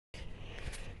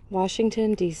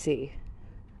Washington, D.C.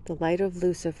 The light of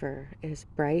Lucifer is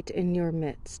bright in your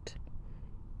midst.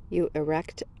 You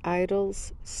erect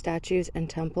idols, statues, and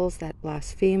temples that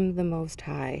blaspheme the Most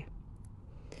High.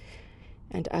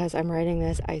 And as I'm writing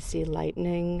this, I see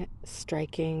lightning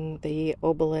striking the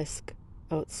obelisk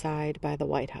outside by the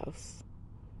White House.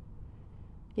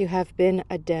 You have been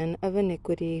a den of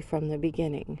iniquity from the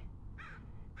beginning.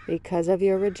 Because of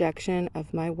your rejection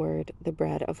of my word, the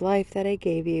bread of life that I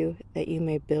gave you, that you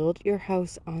may build your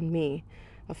house on me,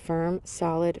 a firm,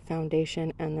 solid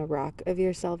foundation and the rock of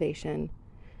your salvation.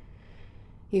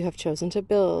 You have chosen to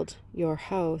build your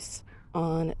house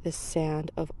on the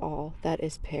sand of all that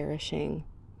is perishing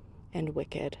and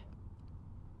wicked.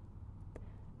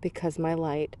 Because my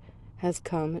light has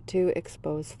come to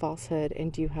expose falsehood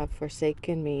and you have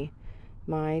forsaken me,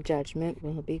 my judgment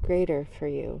will be greater for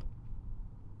you.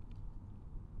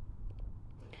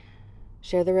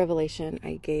 Share the revelation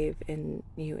I gave you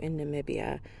in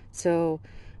Namibia. So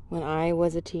when I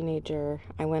was a teenager,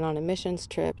 I went on a missions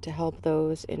trip to help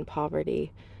those in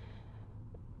poverty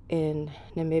in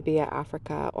Namibia,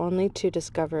 Africa, only to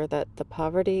discover that the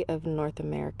poverty of North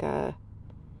America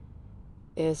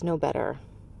is no better.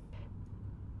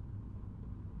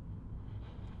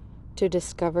 To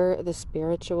discover the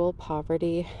spiritual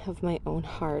poverty of my own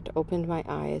heart opened my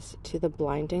eyes to the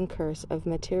blinding curse of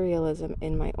materialism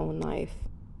in my own life.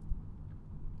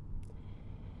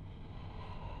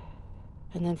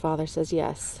 And then Father says,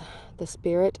 yes, the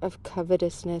spirit of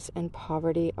covetousness and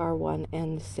poverty are one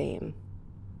and the same.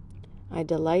 I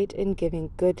delight in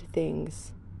giving good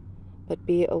things, but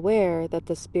be aware that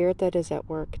the spirit that is at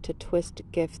work to twist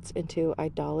gifts into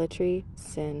idolatry,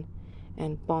 sin,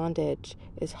 and bondage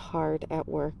is hard at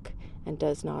work and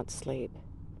does not sleep.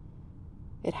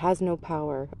 It has no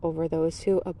power over those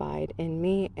who abide in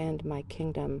me and my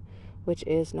kingdom, which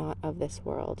is not of this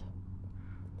world.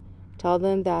 Tell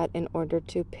them that in order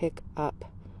to pick up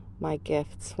my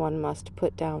gifts, one must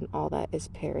put down all that is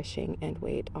perishing and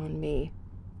wait on me.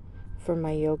 For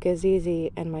my yoke is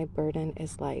easy and my burden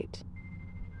is light.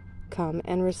 Come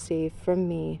and receive from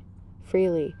me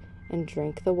freely and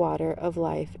drink the water of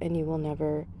life, and you will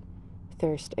never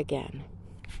thirst again.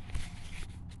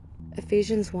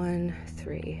 Ephesians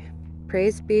 1:3.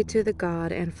 Praise be to the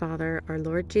God and Father, our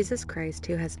Lord Jesus Christ,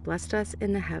 who has blessed us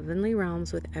in the heavenly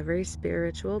realms with every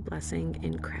spiritual blessing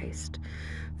in Christ.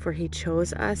 For he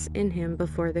chose us in him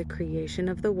before the creation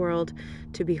of the world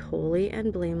to be holy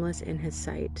and blameless in his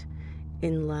sight.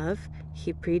 In love,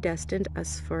 he predestined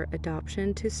us for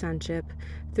adoption to sonship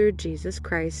through Jesus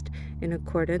Christ in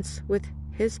accordance with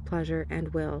his pleasure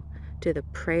and will, to the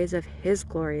praise of his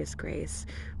glorious grace,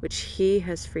 which he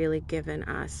has freely given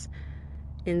us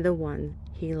in the one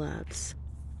he loves,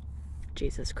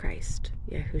 Jesus Christ,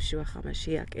 Yahushua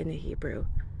HaMashiach in the Hebrew.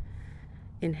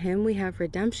 In him we have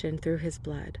redemption through his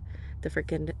blood,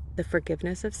 the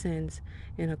forgiveness of sins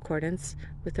in accordance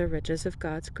with the riches of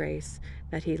God's grace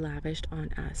that he lavished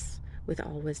on us. With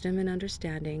all wisdom and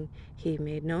understanding, he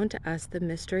made known to us the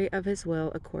mystery of his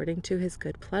will according to his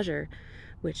good pleasure,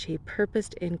 which he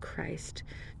purposed in Christ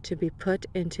to be put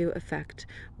into effect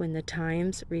when the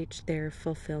times reach their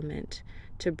fulfillment,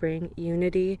 to bring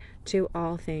unity to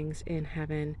all things in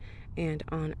heaven and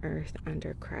on earth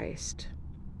under Christ.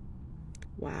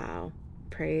 Wow.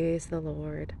 Praise the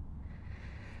Lord.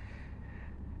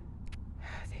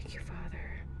 Thank you,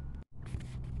 Father.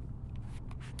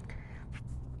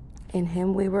 In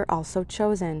him we were also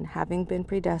chosen, having been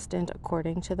predestined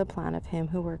according to the plan of him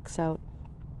who works out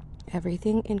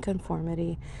everything in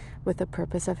conformity with the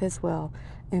purpose of his will,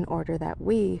 in order that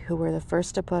we, who were the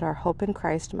first to put our hope in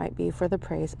Christ, might be for the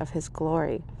praise of his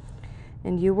glory.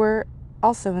 And you were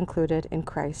also included in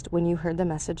Christ when you heard the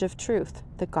message of truth,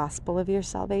 the gospel of your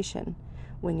salvation.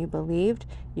 When you believed,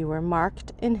 you were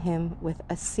marked in him with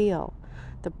a seal,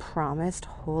 the promised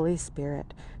Holy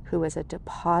Spirit, who is a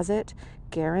deposit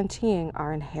guaranteeing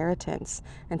our inheritance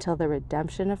until the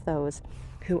redemption of those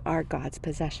who are God's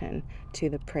possession, to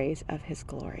the praise of his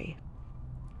glory.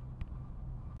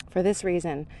 For this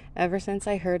reason, ever since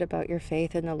I heard about your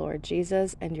faith in the Lord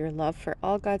Jesus and your love for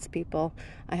all God's people,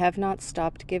 I have not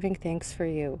stopped giving thanks for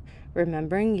you,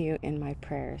 remembering you in my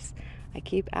prayers. I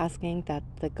keep asking that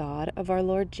the God of our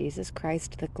Lord Jesus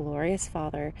Christ, the glorious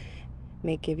Father,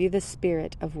 may give you the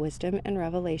spirit of wisdom and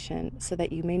revelation so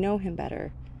that you may know him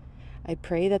better. I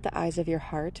pray that the eyes of your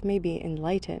heart may be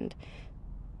enlightened,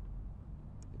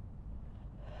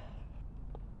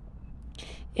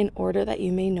 in order that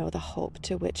you may know the hope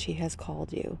to which he has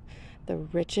called you, the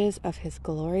riches of his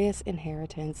glorious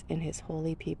inheritance in his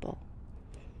holy people,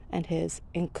 and his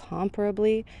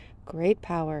incomparably great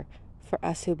power for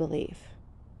us who believe.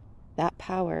 That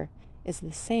power is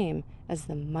the same as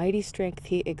the mighty strength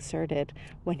he exerted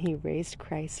when he raised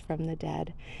Christ from the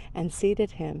dead and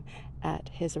seated him at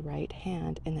his right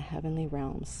hand in the heavenly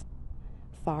realms,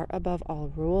 far above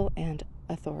all rule and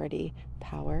authority,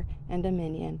 power and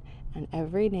dominion, and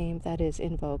every name that is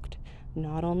invoked,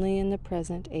 not only in the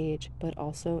present age, but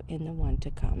also in the one to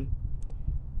come.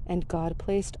 And God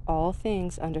placed all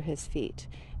things under his feet,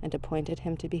 and appointed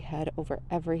him to be head over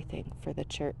everything for the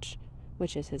church,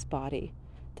 which is his body,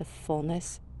 the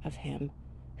fullness of him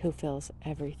who fills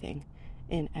everything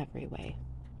in every way.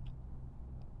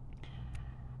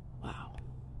 Wow.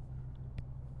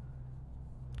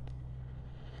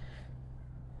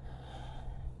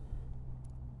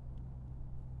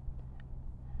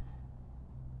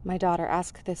 My daughter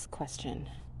asked this question: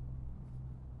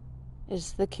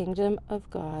 is the kingdom of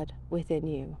God within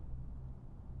you?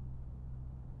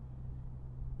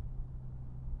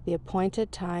 The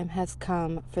appointed time has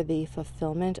come for the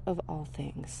fulfillment of all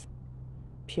things.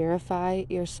 Purify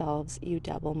yourselves, you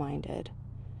double-minded.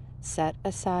 Set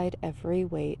aside every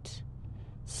weight.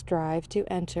 Strive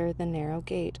to enter the narrow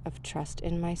gate of trust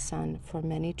in my Son, for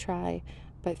many try,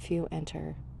 but few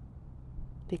enter,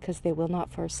 because they will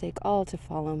not forsake all to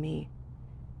follow me.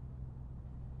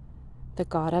 The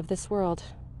God of this world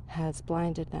has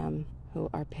blinded them who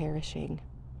are perishing.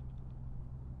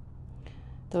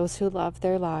 Those who love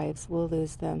their lives will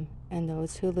lose them, and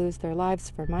those who lose their lives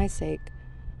for my sake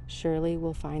surely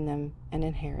will find them and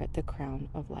inherit the crown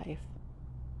of life.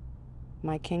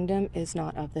 My kingdom is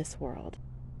not of this world.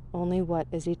 Only what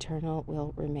is eternal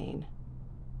will remain.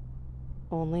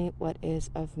 Only what is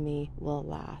of me will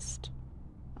last.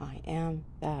 I am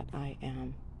that I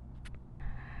am.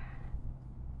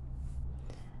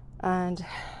 And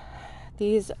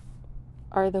these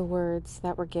are the words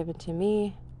that were given to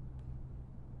me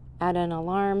at an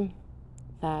alarm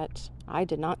that I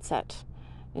did not set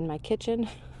in my kitchen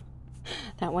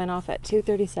that went off at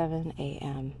 2:37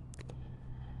 a.m.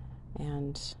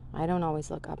 And I don't always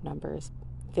look up numbers.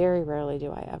 Very rarely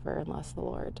do I ever, unless the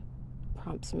Lord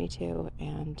prompts me to.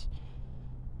 And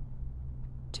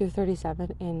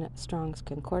 2:37 in Strong's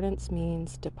Concordance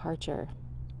means departure.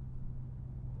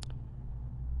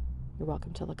 You're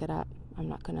welcome to look it up. I'm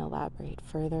not going to elaborate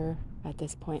further at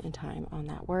this point in time on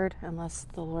that word, unless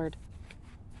the Lord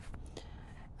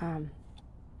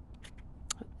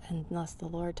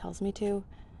tells me to.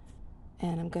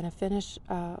 And I'm going to finish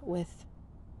with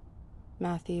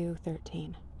Matthew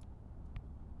 13.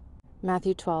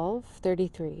 Matthew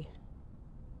 12:33.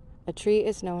 A tree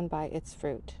is known by its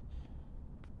fruit.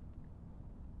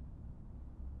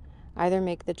 Either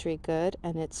make the tree good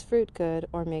and its fruit good,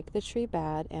 or make the tree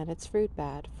bad and its fruit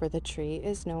bad, for the tree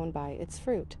is known by its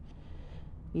fruit.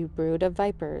 You brood of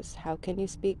vipers, how can you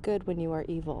speak good when you are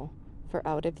evil? For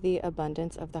out of the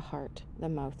abundance of the heart the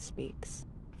mouth speaks.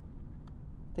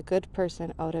 The good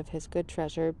person out of his good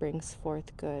treasure brings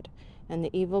forth good, and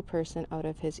the evil person out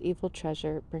of his evil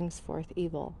treasure brings forth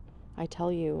evil. I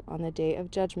tell you, on the day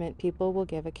of judgment people will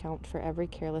give account for every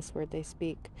careless word they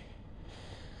speak.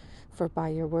 For by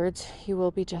your words you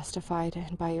will be justified,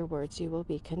 and by your words you will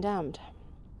be condemned.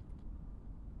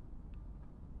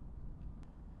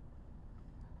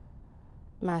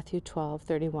 Matthew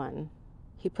 12:31.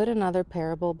 He put another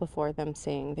parable before them,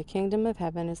 saying, The kingdom of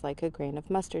heaven is like a grain of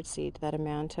mustard seed that a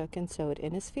man took and sowed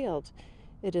in his field.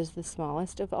 It is the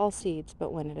smallest of all seeds,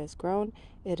 but when it is grown,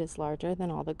 it is larger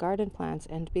than all the garden plants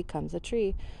and becomes a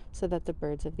tree, so that the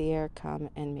birds of the air come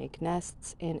and make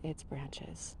nests in its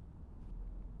branches.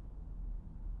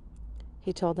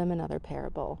 He told them another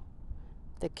parable.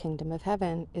 The kingdom of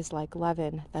heaven is like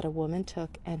leaven that a woman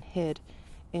took and hid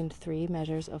in 3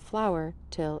 measures of flour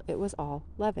till it was all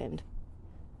leavened.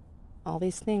 All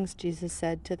these things Jesus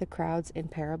said to the crowds in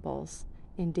parables.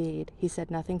 Indeed, he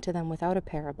said nothing to them without a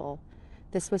parable.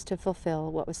 This was to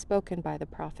fulfill what was spoken by the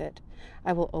prophet.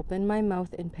 I will open my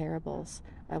mouth in parables.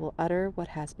 I will utter what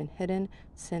has been hidden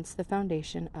since the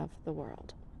foundation of the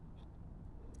world.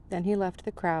 Then he left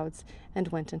the crowds and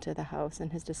went into the house,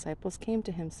 and his disciples came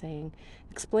to him, saying,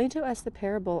 Explain to us the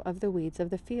parable of the weeds of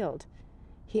the field.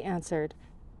 He answered,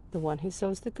 The one who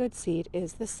sows the good seed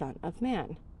is the Son of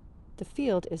Man. The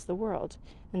field is the world,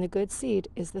 and the good seed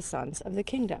is the sons of the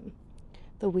kingdom.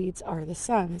 The weeds are the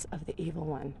sons of the evil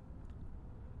one.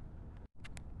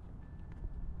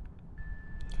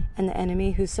 And the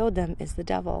enemy who sowed them is the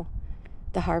devil.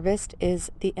 The harvest is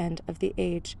the end of the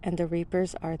age, and the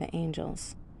reapers are the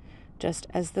angels. Just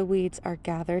as the weeds are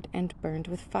gathered and burned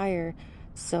with fire,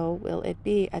 so will it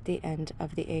be at the end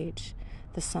of the age.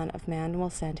 The Son of Man will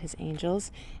send his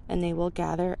angels, and they will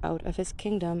gather out of his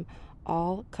kingdom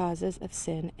all causes of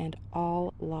sin and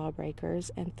all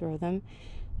lawbreakers and throw them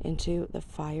into the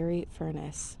fiery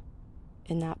furnace.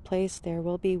 In that place there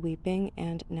will be weeping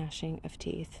and gnashing of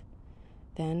teeth.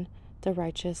 Then the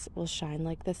righteous will shine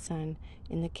like the sun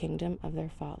in the kingdom of their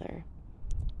Father.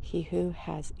 He who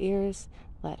has ears,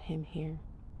 let him hear.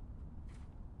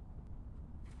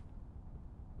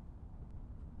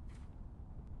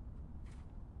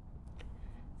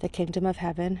 The kingdom of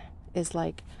heaven is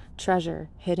like treasure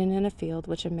hidden in a field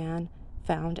which a man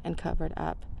found and covered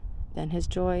up. Then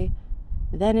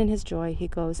in his joy he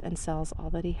goes and sells all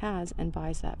that he has and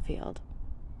buys that field.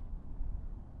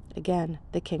 Again,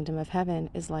 the kingdom of heaven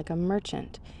is like a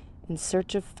merchant in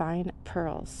search of fine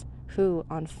pearls, who,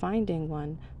 on finding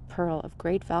one pearl of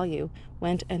great value,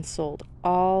 went and sold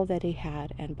all that he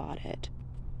had and bought it.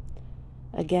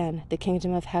 Again, the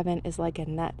kingdom of heaven is like a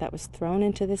net that was thrown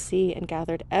into the sea and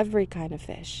gathered every kind of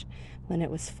fish. When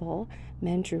it was full,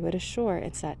 men drew it ashore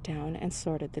and sat down and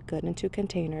sorted the good into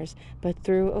containers, but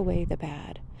threw away the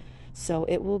bad. So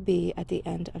it will be at the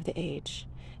end of the age.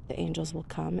 The angels will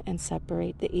come and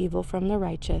separate the evil from the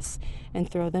righteous and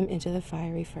throw them into the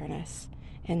fiery furnace.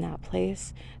 In that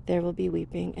place there will be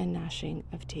weeping and gnashing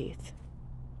of teeth.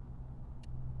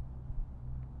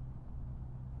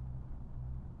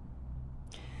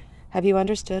 Have you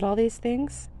understood all these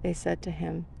things? They said to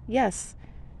him, Yes.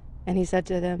 And he said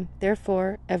to them,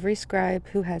 Therefore, every scribe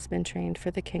who has been trained for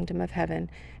the kingdom of heaven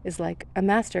is like a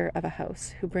master of a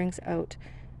house who brings out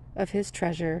of his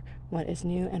treasure what is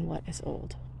new and what is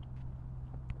old.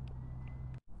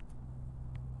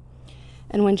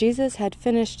 And when Jesus had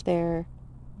finished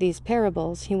these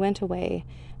parables, he went away,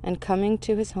 and coming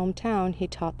to his hometown, he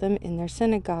taught them in their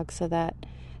synagogue, so that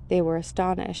they were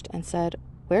astonished and said,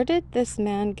 Where did this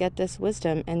man get this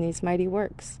wisdom and these mighty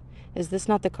works? Is this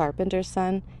not the carpenter's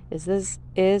son? Is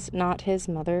not his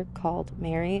mother called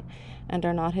Mary? And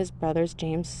are not his brothers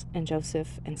James and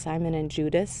Joseph and Simon and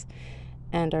Judas?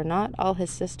 And are not all his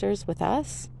sisters with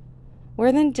us?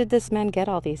 Where then did this man get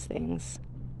all these things?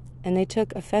 And they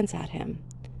took offense at him.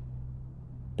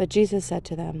 But Jesus said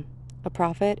to them, A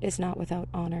prophet is not without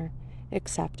honor,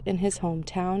 except in his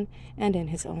hometown and in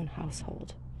his own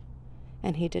household.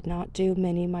 And he did not do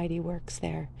many mighty works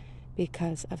there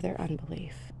because of their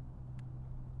unbelief.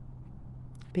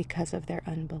 Because of their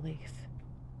unbelief.